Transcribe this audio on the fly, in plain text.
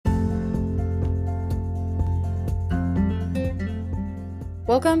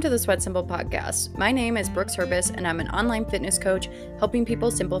Welcome to the Sweat Simple podcast. My name is Brooks Herbis, and I'm an online fitness coach helping people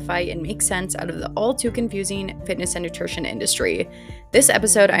simplify and make sense out of the all too confusing fitness and nutrition industry. This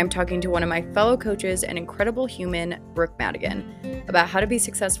episode, I am talking to one of my fellow coaches and incredible human, Brooke Madigan, about how to be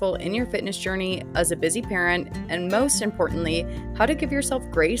successful in your fitness journey as a busy parent, and most importantly, how to give yourself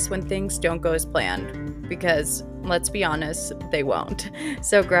grace when things don't go as planned. Because let's be honest, they won't.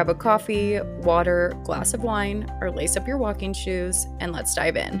 So grab a coffee, water, glass of wine, or lace up your walking shoes, and let's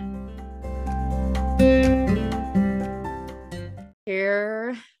dive in.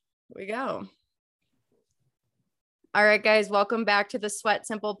 Here we go. All right, guys, welcome back to the Sweat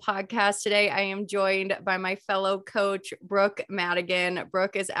Simple podcast. Today, I am joined by my fellow coach, Brooke Madigan.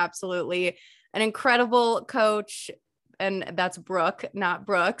 Brooke is absolutely an incredible coach. And that's Brooke, not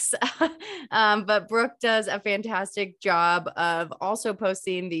Brooks. But Brooke does a fantastic job of also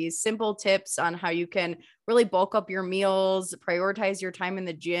posting these simple tips on how you can really bulk up your meals, prioritize your time in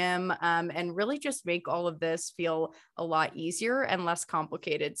the gym, and really just make all of this feel a lot easier and less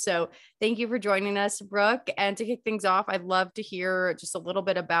complicated. So thank you for joining us, Brooke. And to kick things off, I'd love to hear just a little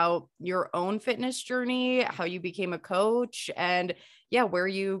bit about your own fitness journey, how you became a coach, and where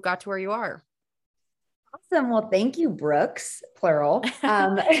you got to where you are. Awesome. Well, thank you, Brooks, plural.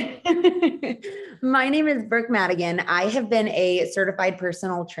 My name is Brooke Madigan. I have been a certified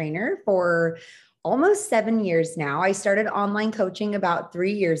personal trainer for almost 7 years now. I started online coaching about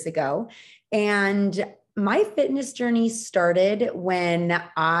 3 years ago, and my fitness journey started when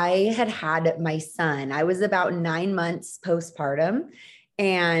I had my son. I was about 9 months postpartum.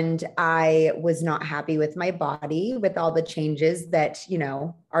 And I was not happy with my body, with all the changes that,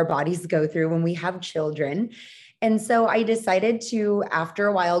 our bodies go through when we have children. And so I decided to, after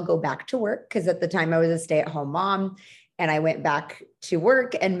a while, go back to work, because at the time I was a stay-at-home mom. And I went back to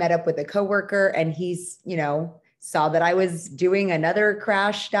work and met up with a coworker, and he's, saw that I was doing another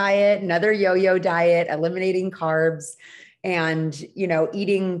crash diet, another yo-yo diet, eliminating carbs and,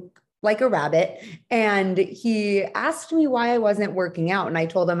 eating like a rabbit. And he asked me why I wasn't working out. And I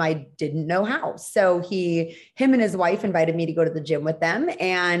told him I didn't know how. So him and his wife invited me to go to the gym with them.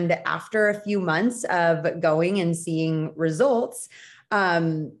 And after a few months of going and seeing results,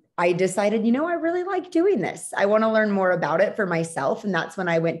 I decided, I really like doing this. I want to learn more about it for myself. And that's when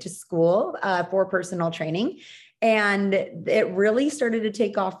I went to school for personal training. And it really started to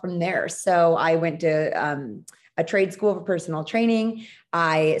take off from there. So I went to a trade school for personal training.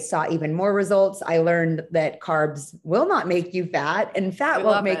 I saw even more results. I learned that carbs will not make you fat, and fat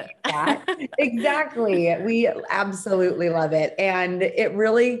won't make you fat. Exactly. We absolutely love it. And it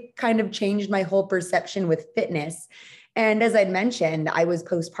really kind of changed my whole perception with fitness. And as I'd mentioned, I was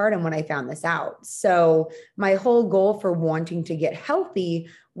postpartum when I found this out. So my whole goal for wanting to get healthy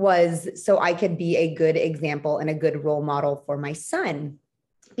was so I could be a good example and a good role model for my son.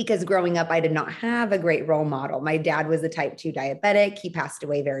 Because growing up, I did not have a great role model. My dad was a type 2 diabetic. He passed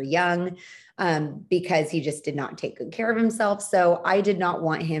away very young because he just did not take good care of himself. So I did not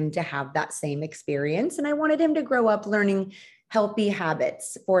want him to have that same experience. And I wanted him to grow up learning healthy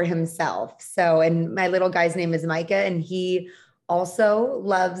habits for himself. So, and my little guy's name is Micah, and he also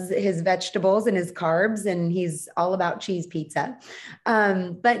loves his vegetables and his carbs, and he's all about cheese pizza.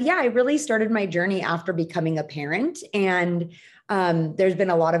 But I really started my journey after becoming a parent, and there's been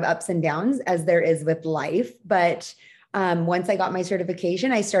a lot of ups and downs, as there is with life. But once I got my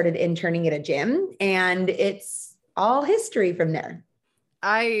certification, I started interning at a gym, and it's all history from there.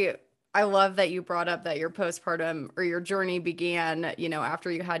 I love that you brought up that your postpartum or your journey began, after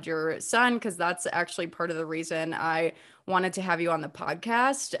you had your son, because that's actually part of the reason I wanted to have you on the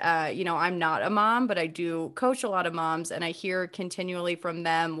podcast. I'm not a mom, but I do coach a lot of moms, and I hear continually from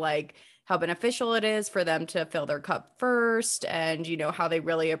them, like, how beneficial it is for them to fill their cup first, and, how they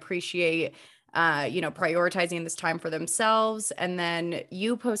really appreciate, prioritizing this time for themselves. And then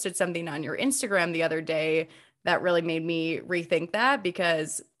you posted something on your Instagram the other day that really made me rethink that,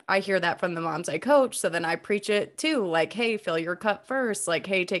 because I hear that from the moms I coach. So then I preach it too, like, hey, fill your cup first, like,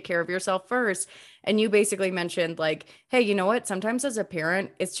 hey, take care of yourself first. And you basically mentioned, like, hey, you know what? Sometimes as a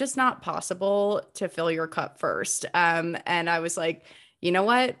parent, it's just not possible to fill your cup first. And I was like, you know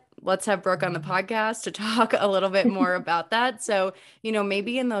what? Let's have Brooke on the podcast to talk a little bit more about that. So,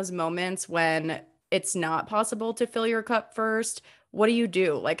 maybe in those moments when it's not possible to fill your cup first, what do you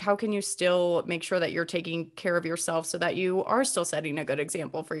do? Like, how can you still make sure that you're taking care of yourself so that you are still setting a good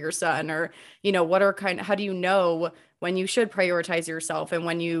example for your son? Or, how do you know when you should prioritize yourself and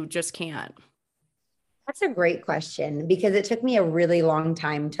when you just can't? That's a great question because it took me a really long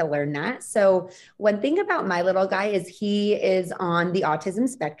time to learn that. So, one thing about my little guy is he is on the autism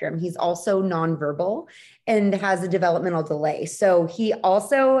spectrum. He's also nonverbal and has a developmental delay. So, he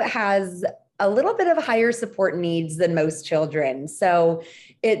also has a little bit of higher support needs than most children. So,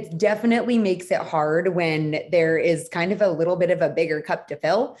 it definitely makes it hard when there is kind of a little bit of a bigger cup to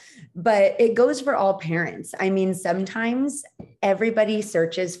fill, but it goes for all parents. I mean, sometimes everybody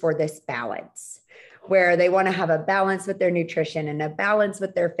searches for this balance where they want to have a balance with their nutrition and a balance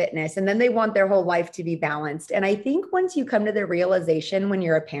with their fitness. And then they want their whole life to be balanced. And I think once you come to the realization when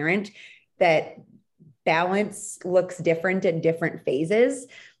you're a parent that balance looks different in different phases,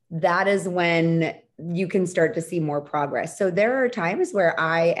 that is when you can start to see more progress. So there are times where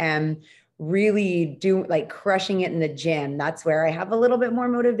I am really doing like crushing it in the gym. That's where I have a little bit more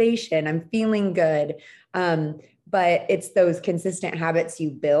motivation. I'm feeling good. But it's those consistent habits you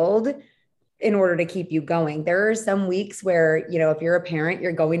build in order to keep you going. There are some weeks where, you know, if you're a parent,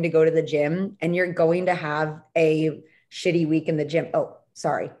 you're going to go to the gym and you're going to have a shitty week in the gym. Oh,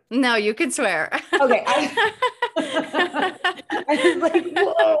 sorry. No, you can swear. Okay. I was like,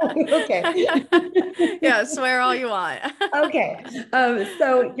 whoa, okay. Yeah, swear all you want. Okay.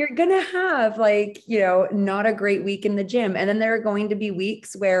 So you're going to have like, you know, not a great week in the gym. And then there are going to be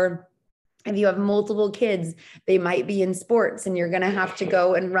weeks where if you have multiple kids, they might be in sports and you're going to have to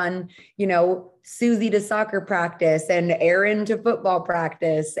go and run, you know, Susie to soccer practice and Aaron to football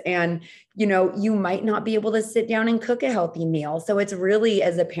practice. And, you know, you might not be able to sit down and cook a healthy meal. So it's really,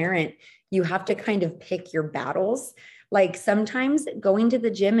 as a parent, you have to kind of pick your battles. Like sometimes going to the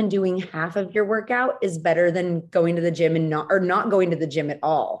gym and doing half of your workout is better than going to the gym and not going to the gym at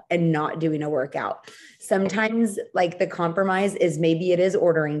all and not doing a workout. Sometimes like the compromise is maybe it is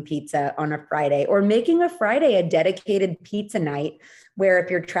ordering pizza on a Friday or making a Friday a dedicated pizza night where if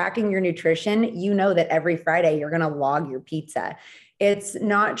you're tracking your nutrition, you know that every Friday you're going to log your pizza. It's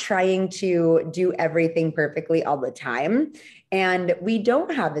not trying to do everything perfectly all the time. And we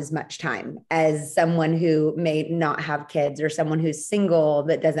don't have as much time as someone who may not have kids or someone who's single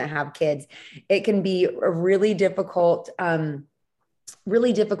that doesn't have kids. It can be really difficult to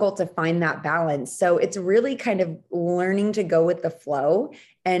find that balance. So it's really kind of learning to go with the flow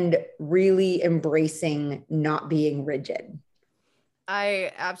and really embracing not being rigid.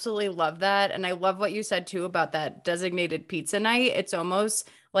 I absolutely love that. And I love what you said too about that designated pizza night. It's almost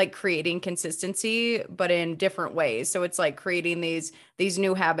like creating consistency, but in different ways. So it's like creating these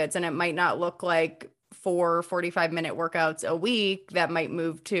new habits, and it might not look like 4 45-minute workouts a week. That might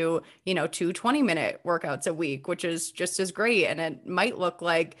move to, you know, 2 20-minute workouts a week, which is just as great. And it might look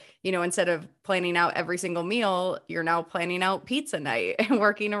like, you know, instead of planning out every single meal, you're now planning out pizza night and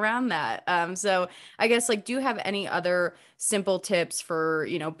working around that. So I guess like, do you have any other simple tips for,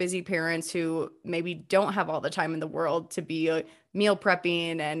 you know, busy parents who maybe don't have all the time in the world to be meal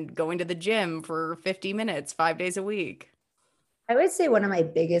prepping and going to the gym for 50 minutes, 5 days a week? I would say one of my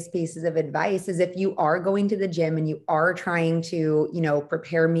biggest pieces of advice is if you are going to the gym and you are trying to, you know,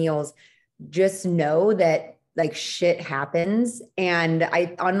 prepare meals, just know that like shit happens. And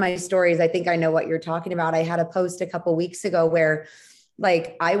on my stories, I think I know what you're talking about. I had a post a couple weeks ago where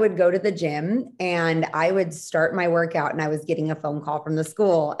like I would go to the gym and I would start my workout and I was getting a phone call from the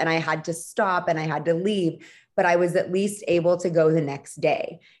school and I had to stop and I had to leave, but I was at least able to go the next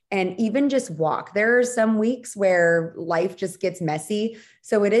day and even just walk. There are some weeks where life just gets messy.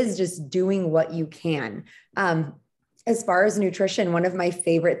 So it is just doing what you can. As far as nutrition, one of my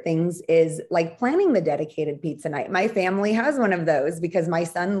favorite things is like planning the dedicated pizza night. My family has one of those because my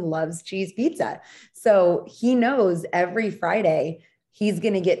son loves cheese pizza. So he knows every Friday he's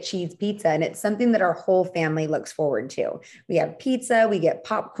going to get cheese pizza. And it's something that our whole family looks forward to. We have pizza, we get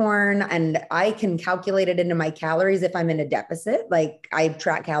popcorn, and I can calculate it into my calories if I'm in a deficit. Like I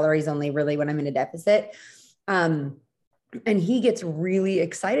track calories only really when I'm in a deficit. And he gets really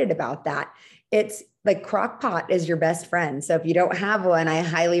excited about that. It's like crock pot is your best friend. So if you don't have one, I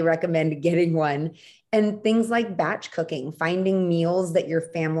highly recommend getting one. And things like batch cooking, finding meals that your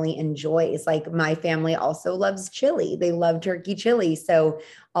family enjoys. Like my family also loves chili. They love turkey chili. So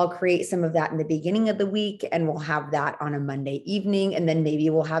I'll create some of that in the beginning of the week and we'll have that on a Monday evening. And then maybe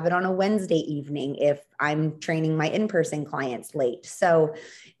we'll have it on a Wednesday evening if I'm training my in-person clients late. So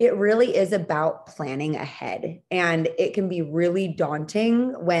it really is about planning ahead. And it can be really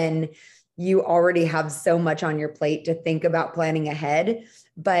daunting when you already have so much on your plate to think about planning ahead,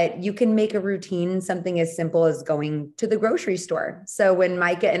 but you can make a routine something as simple as going to the grocery store. So when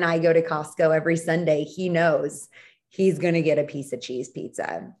Micah and I go to Costco every Sunday, he knows he's going to get a piece of cheese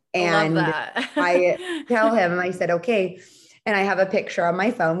pizza. And I love that. I tell him, I said, okay, And I have a picture on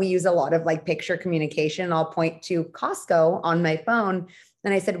my phone. We use a lot of like picture communication. I'll point to Costco on my phone.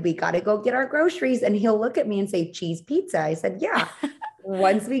 And I said, we got to go get our groceries. And he'll look at me and say, cheese pizza. I said, yeah.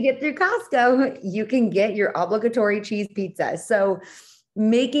 Once we get through Costco, you can get your obligatory cheese pizza. So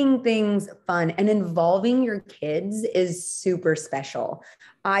making things fun and involving your kids is super special.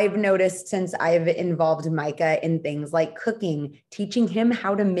 I've noticed since I've involved Micah in things like cooking, teaching him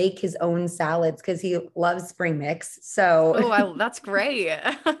how to make his own salads because he loves spring mix. So That's great.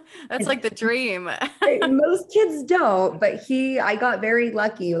 That's like the dream. most kids don't, but I got very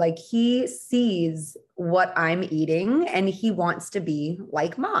lucky. Like he sees what I'm eating and he wants to be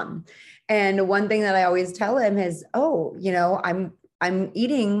like mom. And one thing that I always tell him is, oh, I'm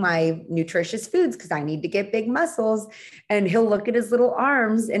eating my nutritious foods because I need to get big muscles. And he'll look at his little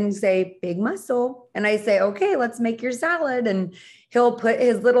arms and say, big muscle. And I say, okay, let's make your salad. And he'll put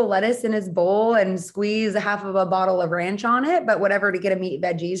his little lettuce in his bowl and squeeze half of a bottle of ranch on it, but whatever to get him eat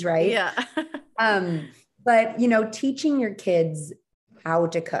veggies, right? Yeah. But teaching your kids how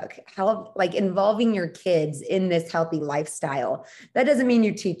to cook, how like involving your kids in this healthy lifestyle. That doesn't mean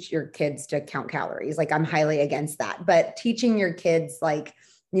you teach your kids to count calories. Like I'm highly against that, but teaching your kids like,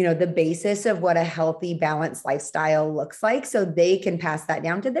 the basis of what a healthy, balanced lifestyle looks like so they can pass that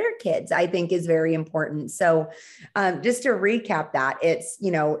down to their kids, I think is very important. So just to recap that,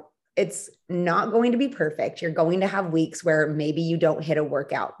 it's not going to be perfect. You're going to have weeks where maybe you don't hit a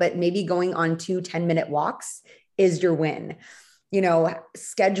workout, but maybe going on 2 10-minute walks is your win.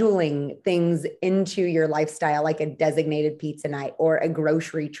 Scheduling things into your lifestyle, like a designated pizza night or a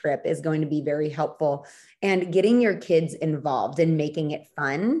grocery trip is going to be very helpful. And getting your kids involved and making it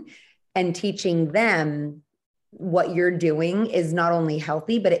fun and teaching them what you're doing is not only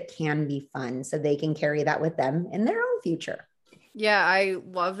healthy, but it can be fun so they can carry that with them in their own future. Yeah, I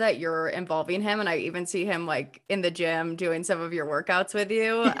love that you're involving him. And I even see him like in the gym doing some of your workouts with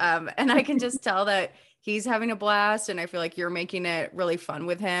you. And I can just tell that he's having a blast. And I feel like you're making it really fun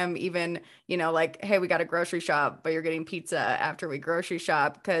with him. Even, like, hey, we got a grocery shop, but you're getting pizza after we grocery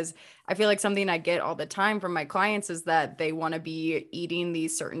shop. Cause I feel like something I get all the time from my clients is that they want to be eating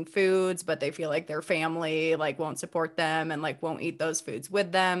these certain foods, but they feel like their family like won't support them and like won't eat those foods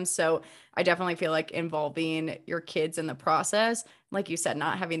with them. So I definitely feel like involving your kids in the process, like you said,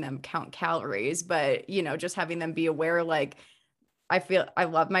 not having them count calories, but, just having them be aware, like, I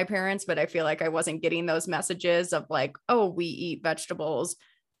love my parents, but I feel like I wasn't getting those messages of like, oh, we eat vegetables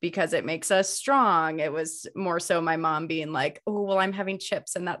because it makes us strong. It was more so my mom being like, oh, well, I'm having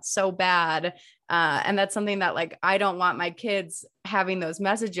chips and that's so bad. And that's something that like, I don't want my kids having those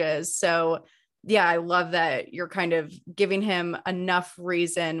messages. So yeah, I love that you're kind of giving him enough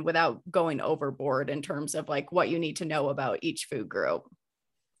reason without going overboard in terms of like what you need to know about each food group.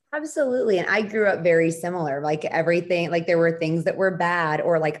 Absolutely. And I grew up very similar, like everything, like there were things that were bad,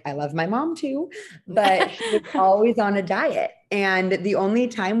 or like I love my mom too, but she was always on a diet. And the only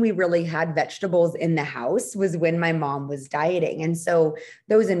time we really had vegetables in the house was when my mom was dieting. And so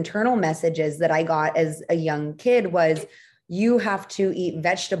those internal messages that I got as a young kid was, you have to eat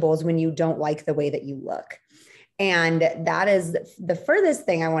vegetables when you don't like the way that you look. And that is the furthest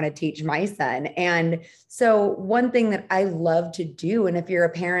thing I want to teach my son. And so one thing that I love to do, and if you're a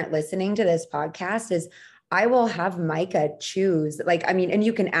parent listening to this podcast, is I will have Micah choose, and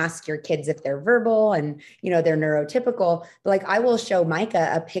you can ask your kids if they're verbal and, they're neurotypical, but like I will show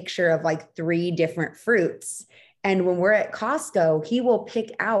Micah a picture of like 3 different fruits. And when we're at Costco, he will pick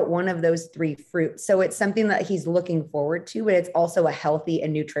out one of those 3 fruits. So it's something that he's looking forward to, but it's also a healthy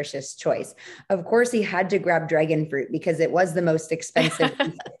and nutritious choice. Of course, he had to grab dragon fruit because it was the most expensive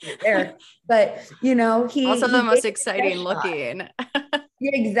there. But, he also the most exciting looking.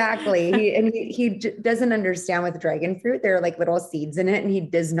 Yeah, exactly. He doesn't understand with dragon fruit. There are like little seeds in it and he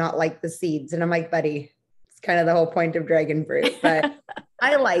does not like the seeds. And I'm like, buddy, it's kind of the whole point of dragon fruit, but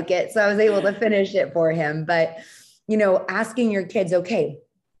I like it. So I was able to finish it for him. But, asking your kids, okay,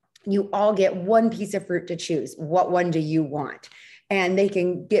 you all get one piece of fruit to choose. What one do you want? And they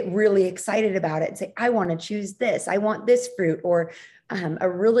can get really excited about it and say, I want to choose this. I want this fruit. Or a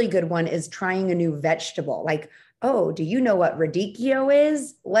really good one is trying a new vegetable. Like, oh, do you know what radicchio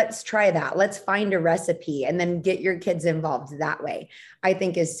is? Let's try that. Let's find a recipe and then get your kids involved that way, I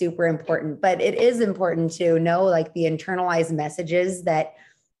think is super important. But it is important to know like the internalized messages that,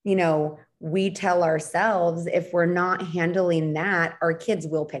 we tell ourselves. If we're not handling that, our kids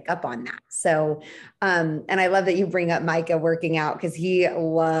will pick up on that. So, and I love that you bring up Micah working out because he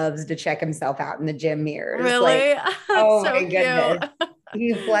loves to check himself out in the gym mirrors. Really? Like, oh so my goodness.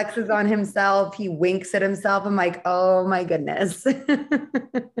 He flexes on himself. He winks at himself. I'm like, oh my goodness.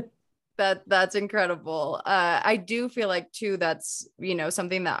 That's incredible. I do feel like too, that's,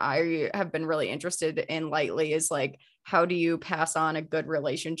 something that I have been really interested in lately is like, how do you pass on a good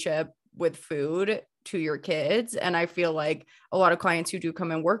relationship with food to your kids? And I feel like a lot of clients who do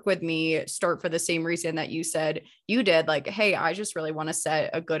come and work with me start for the same reason that you said you did, like, hey, I just really want to set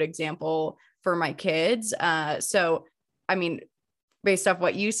a good example for my kids. So, I mean, based off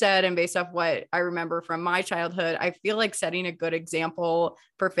what you said and based off what I remember from my childhood, I feel like setting a good example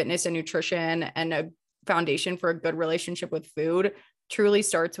for fitness and nutrition and a foundation for a good relationship with food truly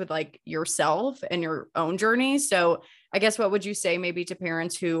starts with like yourself and your own journey. So I guess what would you say maybe to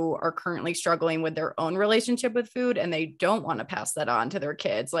parents who are currently struggling with their own relationship with food and they don't want to pass that on to their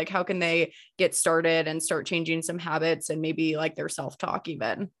kids? Like, how can they get started and start changing some habits and maybe like their self-talk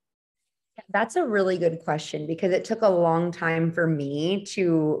even? That's a really good question because it took a long time for me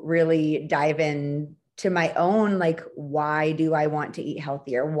to really dive in to my own, like, why do I want to eat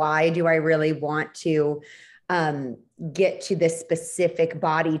healthier? Why do I really want to get to this specific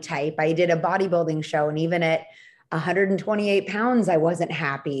body type? I did a bodybuilding show, and even at 128 pounds, I wasn't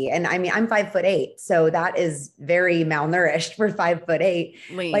happy. And I mean, I'm 5'8", so that is very malnourished for 5'8".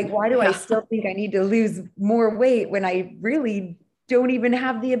 Lean. Like, why do I still think I need to lose more weight when I really don't even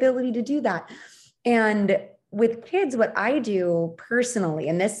have the ability to do that? And with kids, what I do personally,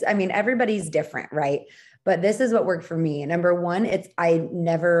 and this, I mean, everybody's different, right? But this is what worked for me. Number one, it's I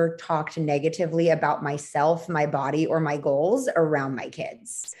never talked negatively about myself, my body, or my goals around my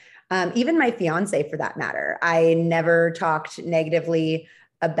kids. Even my fiance, for that matter, I never talked negatively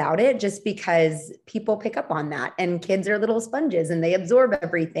about it just because people pick up on that, and kids are little sponges and they absorb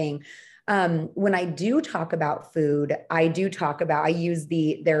everything. When I do talk about food, I use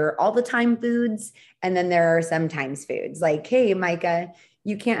there are all the time foods, and then there are sometimes foods like, hey, Micah,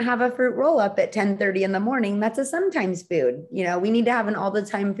 you can't have a fruit roll up at 10:30 in the morning. That's a sometimes food. We need to have an all the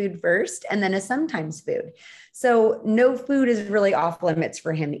time food first and then a sometimes food. So no food is really off limits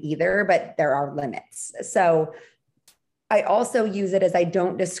for him either, but there are limits. So I also use it as I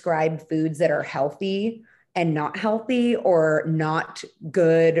don't describe foods that are healthy and not healthy or not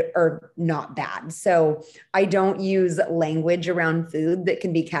good or not bad. So I don't use language around food that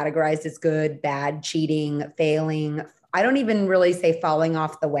can be categorized as good, bad, cheating, failing. I don't even really say falling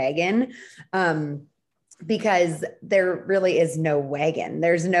off the wagon, because there really is no wagon.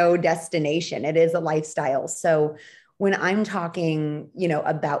 There's no destination. It is a lifestyle. So when I'm talking,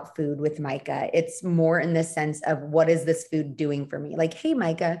 about food with Micah, it's more in the sense of what is this food doing for me? Like, hey,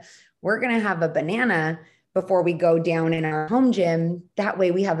 Micah, we're going to have a banana before we go down in our home gym. That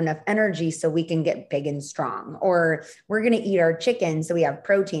way we have enough energy so we can get big and strong. Or we're going to eat our chicken so we have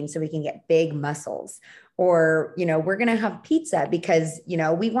protein so we can get big muscles. Or, we're going to have pizza because,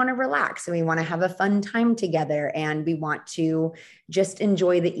 we want to relax and we want to have a fun time together and we want to just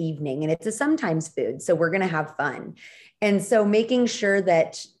enjoy the evening. And it's a sometimes food. So we're going to have fun. And so making sure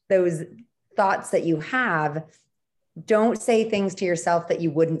that those thoughts that you have, don't say things to yourself that you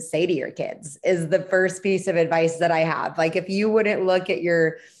wouldn't say to your kids is the first piece of advice that I have. Like, if you wouldn't look at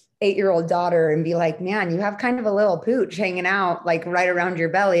your 8-year-old daughter and be like, man, you have kind of a little pooch hanging out like right around your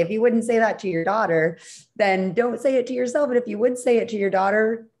belly. If you wouldn't say that to your daughter, then don't say it to yourself. And if you would say it to your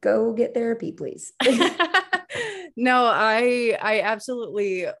daughter, go get therapy, please. No, I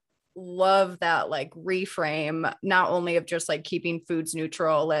absolutely love that like reframe, not only of just like keeping foods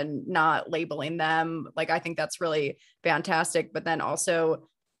neutral and not labeling them. Like, I think that's really fantastic, but then also,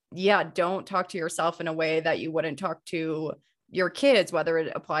 yeah, don't talk to yourself in a way that you wouldn't talk to your kids, whether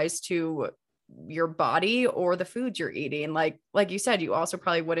it applies to your body or the foods you're eating. Like you said, you also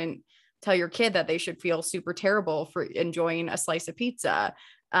probably wouldn't tell your kid that they should feel super terrible for enjoying a slice of pizza.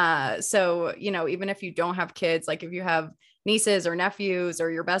 So, even if you don't have kids, like if you have nieces or nephews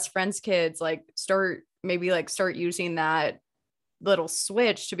or your best friend's kids, like start using that little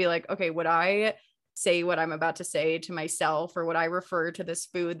switch to be like, okay, would I say what I'm about to say to myself, or would I refer to this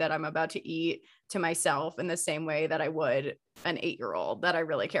food that I'm about to eat to myself in the same way that I would an 8-year-old that I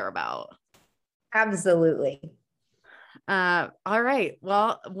really care about? Absolutely. All right.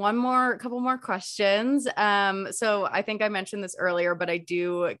 Well, couple more questions. So I think I mentioned this earlier, but I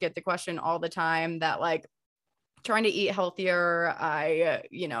do get the question all the time that like trying to eat healthier.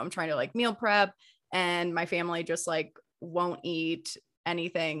 I'm trying to like meal prep, and my family just like won't eat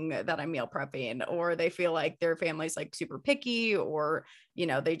anything that I'm meal prepping, or they feel like their family's like super picky, or,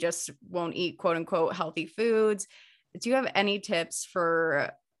 they just won't eat quote unquote healthy foods. Do you have any tips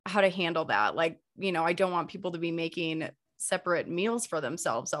for how to handle that? Like, I don't want people to be making separate meals for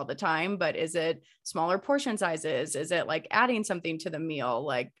themselves all the time, but is it smaller portion sizes? Is it like adding something to the meal?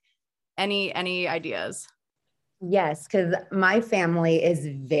 Like any ideas? Yes, because my family is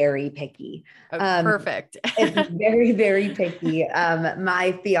very picky. Oh, Um, perfect. it's very, very picky.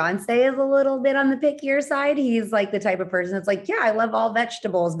 My fiance is a little bit on the pickier side. He's like the type of person that's like, yeah, I love all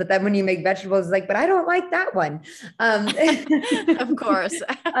vegetables. But then when you make vegetables, it's like, but I don't like that one. Um, Of course.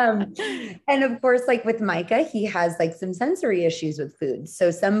 um, and of course, like with Micah, he has like some sensory issues with food. So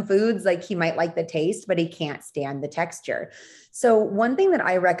some foods, like he might like the taste, but he can't stand the texture. So one thing that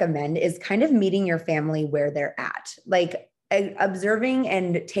I recommend is kind of meeting your family where they're at, like observing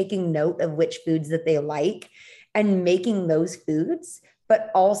and taking note of which foods that they like and making those foods,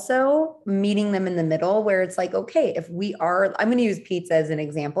 but also meeting them in the middle where it's like, okay, if we are, I'm going to use pizza as an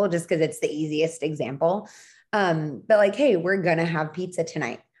example, just because it's the easiest example. But like, hey, we're going to have pizza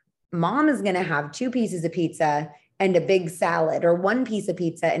tonight. Mom is going to have two pieces of pizza and a big salad, or one piece of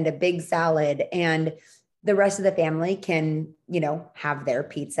pizza and a big salad. And the rest of the family can, have their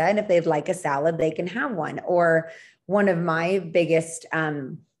pizza. And if they'd like a salad, they can have one. Or one of my biggest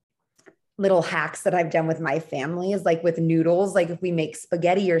little hacks that I've done with my family is like with noodles, like if we make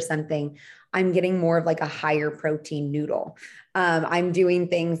spaghetti or something, I'm getting more of like a higher protein noodle. I'm doing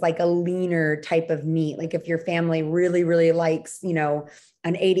things like a leaner type of meat. Like if your family really, really likes,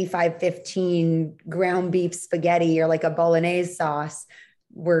 an 85-15 ground beef spaghetti or like a bolognese sauce,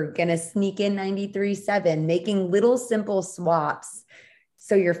 we're going to sneak in 93.7, making little simple swaps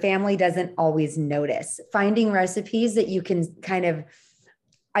so your family doesn't always notice. Finding recipes that you can kind of,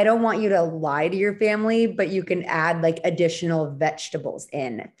 I don't want you to lie to your family, but you can add like additional vegetables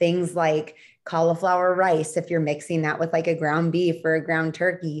in things like cauliflower rice. If you're mixing that with like a ground beef or a ground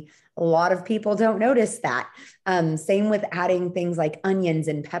turkey, a lot of people don't notice that. Same with adding things like onions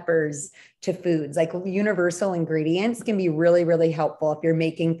and peppers to foods. Like universal ingredients can be really, really helpful if you're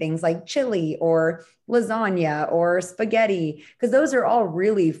making things like chili or lasagna or spaghetti, because those are all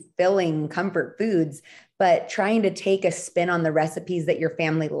really filling comfort foods. But trying to take a spin on the recipes that your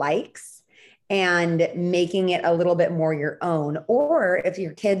family likes and making it a little bit more your own. Or if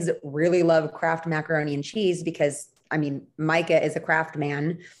your kids really love Kraft macaroni and cheese, because I mean, Micah is a Kraft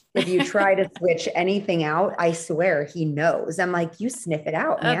man. If you try to switch anything out, I swear he knows. I'm like, you sniff it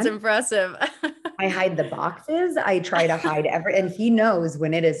out, That's man. impressive. I hide the boxes. I try to hide and he knows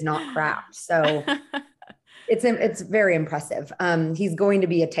when it is not Kraft. So it's very impressive. He's going to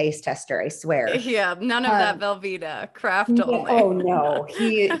be a taste tester, I swear. Yeah, none of that Velveeta, Kraft Yeah, only. oh no,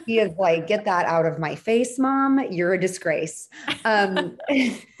 he is like, get that out of my face, mom. You're a disgrace.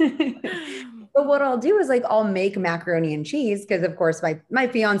 But what I'll do is like I'll make macaroni and cheese because of course my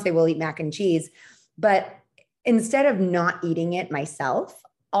fiance will eat mac and cheese, but instead of not eating it myself,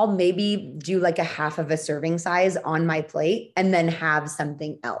 I'll maybe do like a half of a serving size on my plate and then have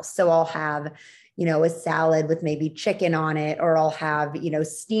something else. So I'll have, a salad with maybe chicken on it, or I'll have,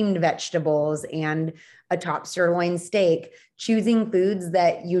 steamed vegetables and a top sirloin steak, choosing foods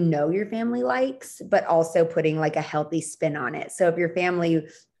that your family likes, but also putting like a healthy spin on it. So if your family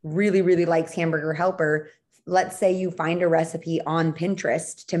really, really likes Hamburger Helper, let's say you find a recipe on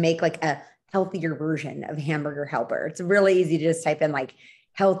Pinterest to make like a healthier version of Hamburger Helper. It's really easy to just type in like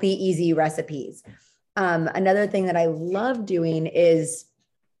healthy, easy recipes. Another thing that I love doing is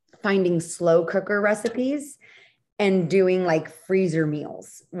finding slow cooker recipes and doing like freezer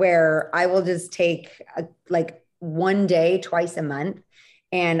meals where I will just take like one day, twice a month,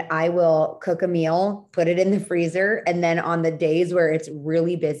 and I will cook a meal, put it in the freezer. And then on the days where it's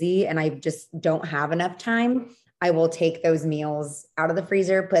really busy and I just don't have enough time, I will take those meals out of the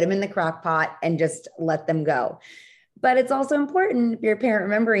freezer, put them in the crock pot and just let them go. But it's also important if you're a parent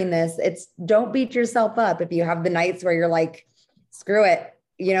remembering this, it's don't beat yourself up if you have the nights where you're like, screw it.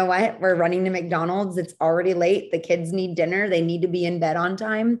 You know what? We're running to McDonald's. It's already late. The kids need dinner. They need to be in bed on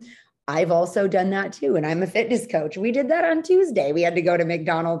time. I've also done that too. And I'm a fitness coach. We did that on Tuesday. We had to go to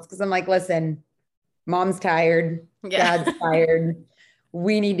McDonald's because I'm like, listen, mom's tired. Yeah. Dad's tired.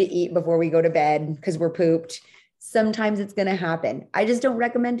 We need to eat before we go to bed because we're pooped. Sometimes it's going to happen. I just don't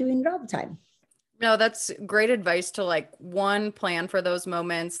recommend doing it all the time. No, that's great advice to like one plan for those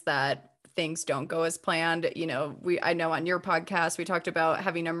moments that things don't go as planned. I know on your podcast we talked about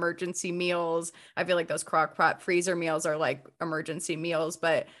having emergency meals. I feel like those crock pot freezer meals are like emergency meals,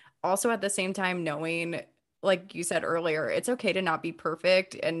 but also at the same time knowing, like you said earlier, it's okay to not be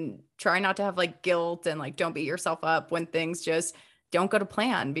perfect and try not to have like guilt and like don't beat yourself up when things just don't go to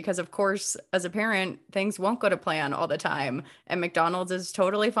plan, because of course as a parent things won't go to plan all the time, and McDonald's is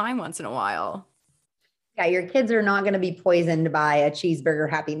totally fine once in a while. Yeah, your kids are not going to be poisoned by a cheeseburger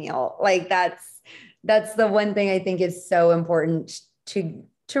Happy Meal. Like that's the one thing I think is so important to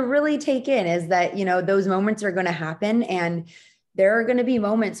really take in, is that those moments are going to happen, and there are going to be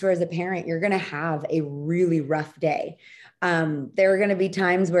moments where as a parent, you're going to have a really rough day. There are going to be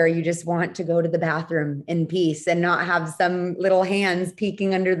times where you just want to go to the bathroom in peace and not have some little hands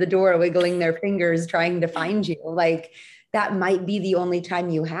peeking under the door, wiggling their fingers, trying to find you. Like that might be the only time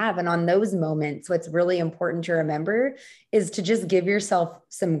you have. And on those moments, what's really important to remember is to just give yourself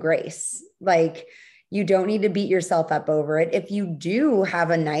some grace. Like, you don't need to beat yourself up over it. If you do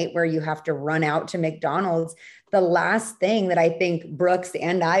have a night where you have to run out to McDonald's, the last thing that I think Brooks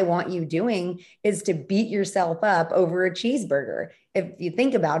and I want you doing is to beat yourself up over a cheeseburger. If you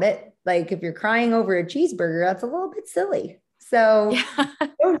think about it, like if you're crying over a cheeseburger, that's a little bit silly. So Yeah.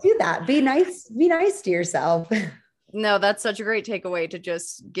 don't do that. Be nice to yourself. No, that's such a great takeaway, to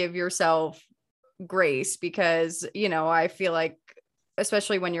just give yourself grace, because, I feel like,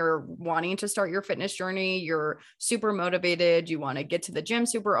 especially when you're wanting to start your fitness journey, you're super motivated. You want to get to the gym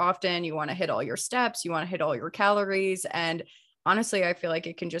super often. You want to hit all your steps. You want to hit all your calories. And honestly, I feel like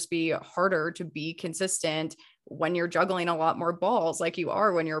it can just be harder to be consistent when you're juggling a lot more balls like you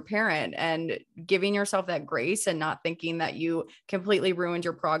are when you're a parent. And giving yourself that grace and not thinking that you completely ruined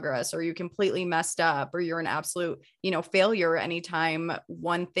your progress, or you completely messed up, or you're an absolute, failure anytime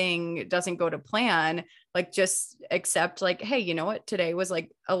one thing doesn't go to plan. Like, just accept, like, hey, you know what? Today was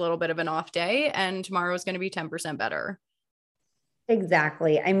like a little bit of an off day, and tomorrow is going to be 10% better.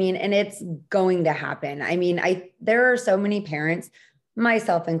 Exactly. I mean, and it's going to happen. I mean, there are so many parents,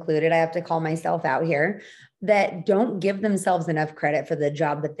 myself included, I have to call myself out here, that don't give themselves enough credit for the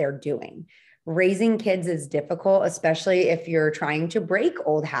job that they're doing. Raising kids is difficult, especially if you're trying to break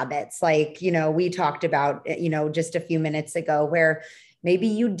old habits. Like, we talked about, just a few minutes ago, where maybe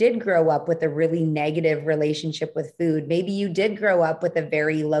you did grow up with a really negative relationship with food. Maybe you did grow up with a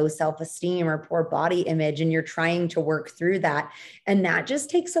very low self-esteem or poor body image, and you're trying to work through that. And that just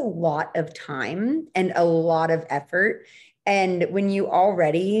takes a lot of time and a lot of effort. And when you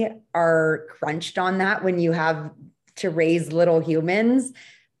already are crunched on that, when you have to raise little humans,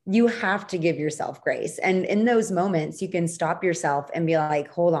 you have to give yourself grace. And in those moments, you can stop yourself and be like,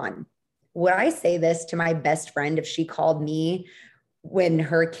 hold on. Would I say this to my best friend if she called me when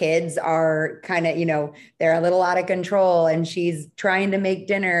her kids are kind of, they're a little out of control, and she's trying to make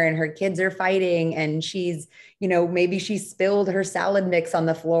dinner and her kids are fighting, and she's, maybe she spilled her salad mix on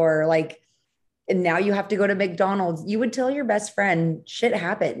the floor, like, and now you have to go to McDonald's. You would tell your best friend, shit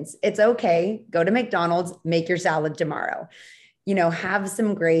happens. It's okay. Go to McDonald's, make your salad tomorrow. Have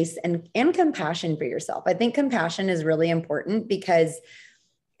some grace and compassion for yourself. I think compassion is really important, because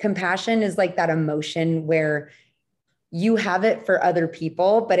compassion is like that emotion where you have it for other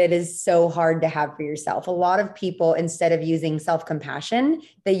people, but it is so hard to have for yourself. A lot of people, instead of using self-compassion,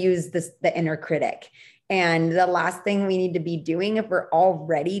 they use the inner critic. And the last thing we need to be doing, if we're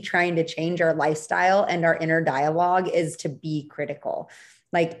already trying to change our lifestyle and our inner dialogue, is to be critical.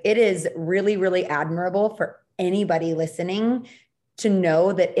 Like, it is really, really admirable for anybody listening to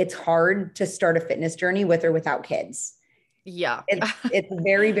know that it's hard to start a fitness journey with or without kids. Yeah. It's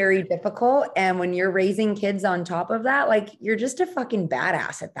very, very difficult. And when you're raising kids on top of that, like, you're just a fucking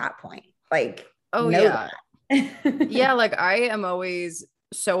badass at that point. Like, Oh, know yeah. that. Yeah. Like, I am always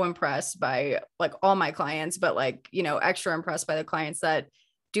so impressed by, like, all my clients, but, like, extra impressed by the clients that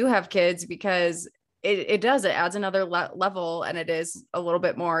do have kids, because it adds another level, and it is a little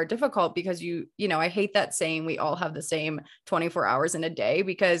bit more difficult, because I hate that saying we all have the same 24 hours in a day,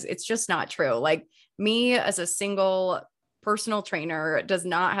 because it's just not true. Like, me as a single personal trainer does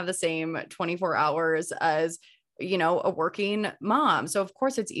not have the same 24 hours as a working mom. So of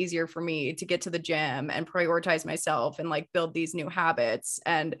course it's easier for me to get to the gym and prioritize myself and, like, build these new habits.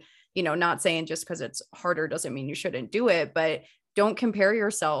 And not saying just because it's harder doesn't mean you shouldn't do it, but don't compare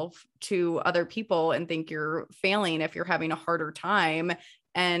yourself to other people and think you're failing if you're having a harder time.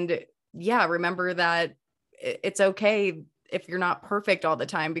 And yeah, remember that it's okay if you're not perfect all the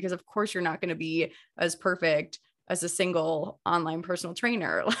time, because of course you're not going to be as perfect as a single online personal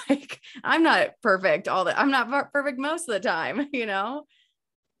trainer. Like, I'm not perfect I'm not perfect most of the time.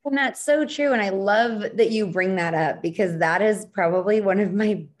 And that's so true. And I love that you bring that up, because that is probably one of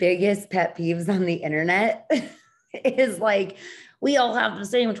my biggest pet peeves on the internet is like, we all have the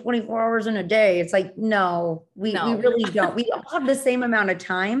same 24 hours in a day. It's like, no, we really don't. We all have the same amount of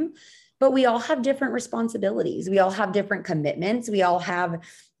time, but we all have different responsibilities. We all have different commitments. We all have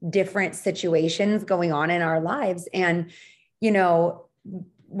different situations going on in our lives. And,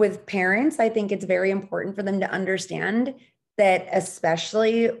 with parents, I think it's very important for them to understand that,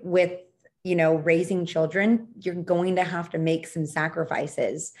 especially with, raising children, you're going to have to make some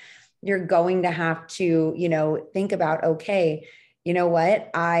sacrifices. You're going to have to, think about, okay, you know what?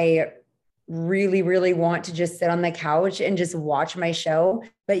 I really, really want to just sit on the couch and just watch my show,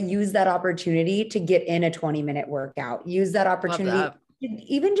 but use that opportunity to get in a 20-minute workout, use that Love opportunity, that.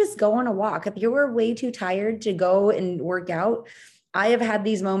 even just go on a walk. If you're way too tired to go and work out, I have had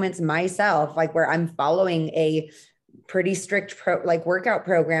these moments myself, like where I'm following a pretty strict workout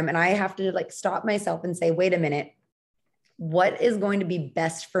program, and I have to like stop myself and say, wait a minute, what is going to be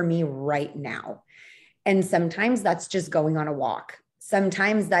best for me right now? And sometimes that's just going on a walk.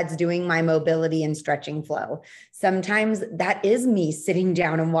 Sometimes that's doing my mobility and stretching flow. Sometimes that is me sitting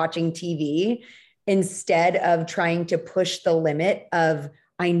down and watching TV instead of trying to push the limit of,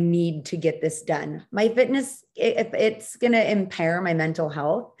 I need to get this done. My fitness, if it's going to impair my mental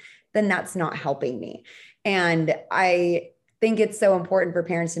health, then that's not helping me. And I think it's so important for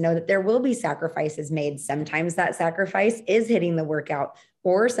parents to know that there will be sacrifices made. Sometimes that sacrifice is hitting the workout,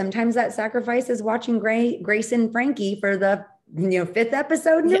 or sometimes that sacrifice is watching Grace and Frankie for the fifth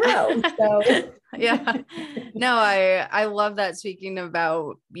episode in a row. So yeah, no, I love that. Speaking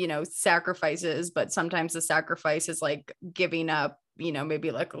about, sacrifices, but sometimes the sacrifice is like giving up,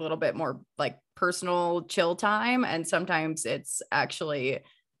 maybe like a little bit more like personal chill time. And sometimes it's actually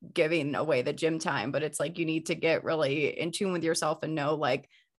giving away the gym time, but it's like, you need to get really in tune with yourself and know like,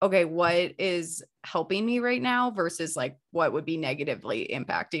 okay, what is helping me right now versus like what would be negatively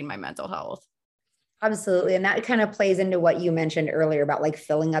impacting my mental health. Absolutely. And that kind of plays into what you mentioned earlier about like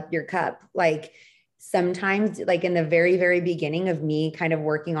filling up your cup. Like sometimes, like in the very, very beginning of me kind of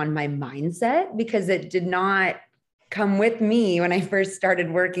working on my mindset, because it did not come with me when I first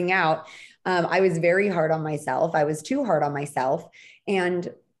started working out. I was very hard on myself. I was too hard on myself.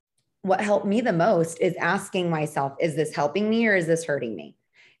 And what helped me the most is asking myself, is this helping me or is this hurting me?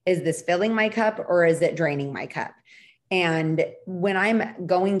 Is this filling my cup or is it draining my cup? And when I'm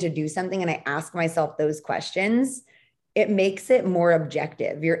going to do something and I ask myself those questions, it makes it more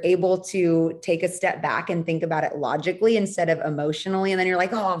objective. You're able to take a step back and think about it logically instead of emotionally. And then you're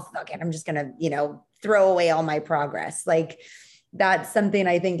like, oh, fuck it, I'm just going to, throw away all my progress. Like that's something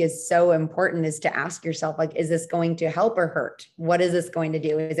I think is so important, is to ask yourself, like, is this going to help or hurt? What is this going to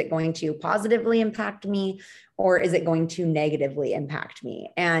do? Is it going to positively impact me or is it going to negatively impact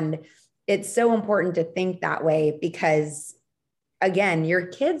me? And it's so important to think that way because, again, your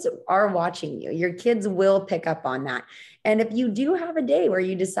kids are watching you. Your kids will pick up on that. And if you do have a day where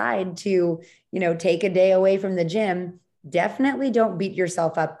you decide to, take a day away from the gym, definitely don't beat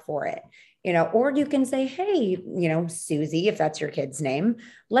yourself up for it. Or you can say, hey, Susie, if that's your kid's name,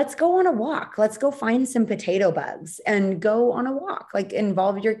 let's go on a walk. Let's go find some potato bugs and go on a walk. Like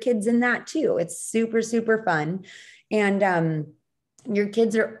involve your kids in that too. It's super, super fun. And, your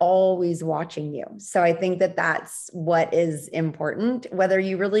kids are always watching you. So I think that that's what is important, whether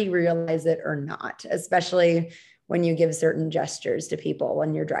you really realize it or not, especially when you give certain gestures to people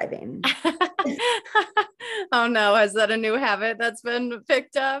when you're driving. Oh no, is that a new habit that's been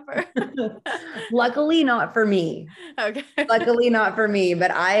picked up? Luckily not for me. Okay. Luckily not for me, but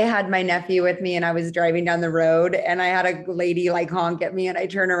I had my nephew with me and I was driving down the road and I had a lady like honk at me and I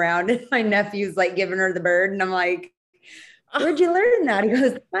turn around and my nephew's like giving her the bird and I'm like, where'd you learn that? He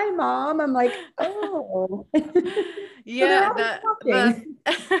goes, hi, Mom. I'm like, oh. Yeah,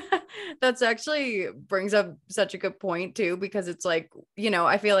 that's actually brings up such a good point too, because it's like,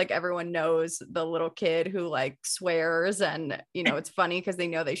 I feel like everyone knows the little kid who like swears and, it's funny because they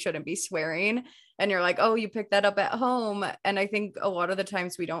know they shouldn't be swearing. And you're like, oh, you picked that up at home. And I think a lot of the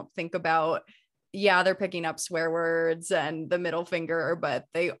times we don't think about, yeah, they're picking up swear words and the middle finger, but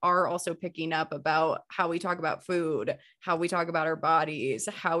they are also picking up about how we talk about food, how we talk about our bodies,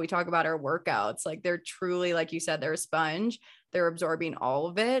 how we talk about our workouts. Like they're truly, like you said, they're a sponge. They're absorbing all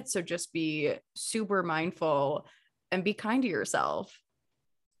of it. So just be super mindful and be kind to yourself.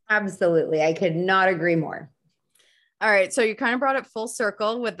 Absolutely. I could not agree more. All right. So you kind of brought it full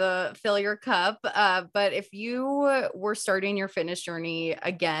circle with the fill your cup. But if you were starting your fitness journey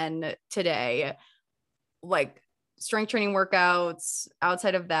again today, like strength training workouts,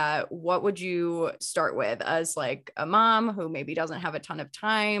 outside of that, what would you start with as like a mom who maybe doesn't have a ton of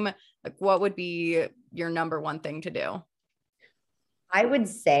time? Like what would be your number one thing to do? I would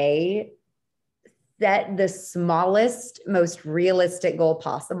say set the smallest, most realistic goal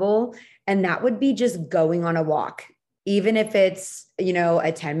possible. And that would be just going on a walk. Even if it's, a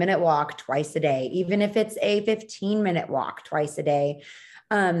 10-minute walk twice a day, even if it's a 15-minute walk twice a day.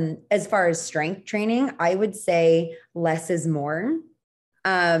 As far as strength training, I would say less is more,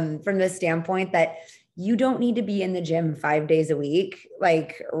 from the standpoint that you don't need to be in the gym 5 days a week,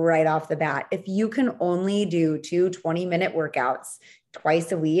 like right off the bat. If you can only do 2 20-minute workouts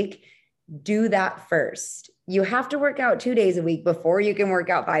twice a week, do that first. you have to work out 2 days a week before you can work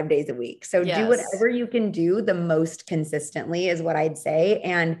out 5 days a week. So do Yes. whatever you can do the most consistently is what I'd say.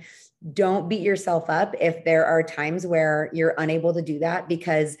 And don't beat yourself up if there are times where you're unable to do that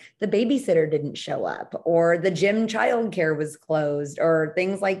because the babysitter didn't show up or the gym childcare was closed or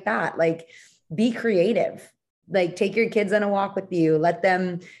things like that. Like, be creative. Like, take your kids on a walk with you, let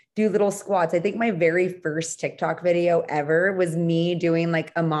them do little squats. I think my very first TikTok video ever was me doing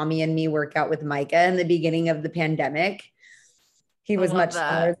like a mommy and me workout with Micah in the beginning of the pandemic. He I was love much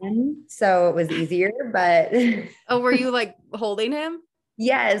smaller that. then, so it was easier, but Oh, were you like holding him?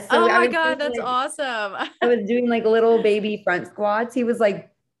 yes. So Oh I my was God, doing that's like, awesome. I was doing like little baby front squats. He was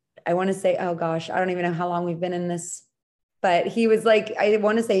like, I want to say, oh gosh, I don't even know how long we've been in this, but he was like, I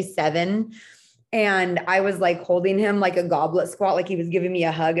want to say 7. And I was like holding him like a goblet squat, like he was giving me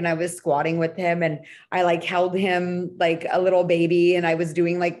a hug and I was squatting with him. And I like held him like a little baby and I was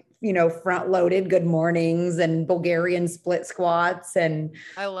doing like, front loaded good mornings and Bulgarian split squats. And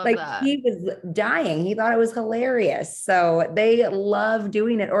I love like that. he was dying. He thought it was hilarious. So they love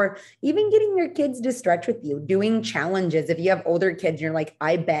doing it. Or even getting your kids to stretch with you, doing challenges. If you have older kids, you're like,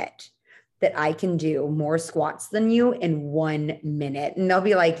 I bet that I can do more squats than you in 1 minute. And they'll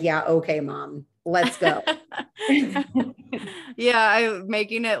be like, yeah, okay, mom, let's go. Yeah, I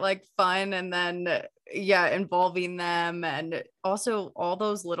making it like fun and then yeah, involving them and also all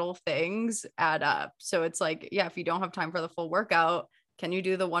those little things add up. So it's like, yeah, if you don't have time for the full workout, can you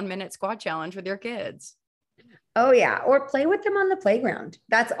do the 1 minute squat challenge with your kids? Oh yeah, or play with them on the playground.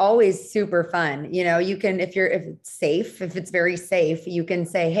 That's always super fun. You can, if it's safe, if it's very safe, you can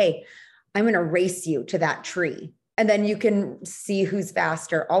say, "Hey, I'm going to race you to that tree." And then you can see who's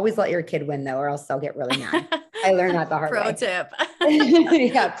faster. Always let your kid win though, or else they'll get really mad. I learned that the hard Pro way. tip.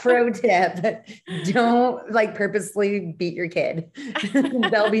 Yeah, pro tip. Don't like purposely beat your kid.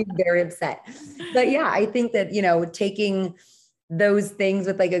 They'll be very upset. But yeah, I think that, taking those things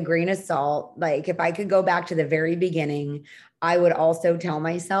with like a grain of salt, like if I could go back to the very beginning, I would also tell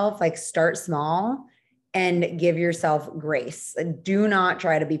myself, like, start small and give yourself grace. Do not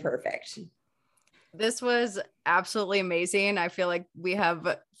try to be perfect. This was absolutely amazing. I feel like we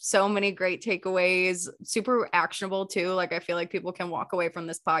have so many great takeaways, super actionable too. Like I feel like people can walk away from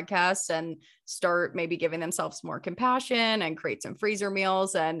this podcast and start maybe giving themselves more compassion and create some freezer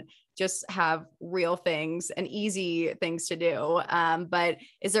meals and just have real things and easy things to do. But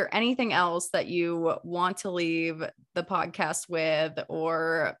is there anything else that you want to leave the podcast with,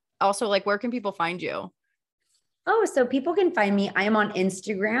 or also like where can people find you? Oh, so people can find me. I am on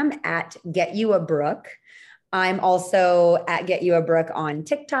Instagram at Get You a Brook. I'm also at Get You a Brook on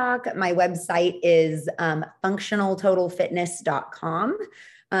TikTok. My website is functionaltotalfitness.com.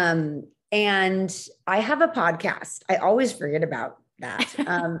 And I have a podcast. I always forget about that.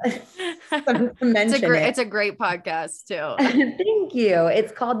 To mention it. It's a great podcast too. Thank you.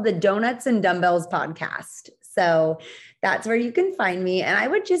 It's called the Donuts and Dumbbells Podcast. So that's where you can find me. And I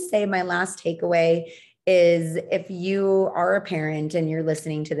would just say my last takeaway is, if you are a parent and you're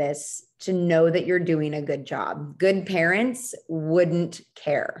listening to this, to know that you're doing a good job. Good parents wouldn't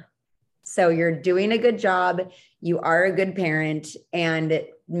care. So you're doing a good job. You are a good parent, and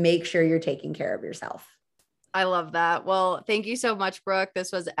make sure you're taking care of yourself. I love that. Well, thank you so much, Brooke.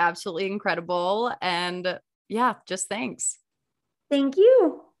 This was absolutely incredible. And yeah, just thanks. Thank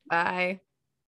you. Bye.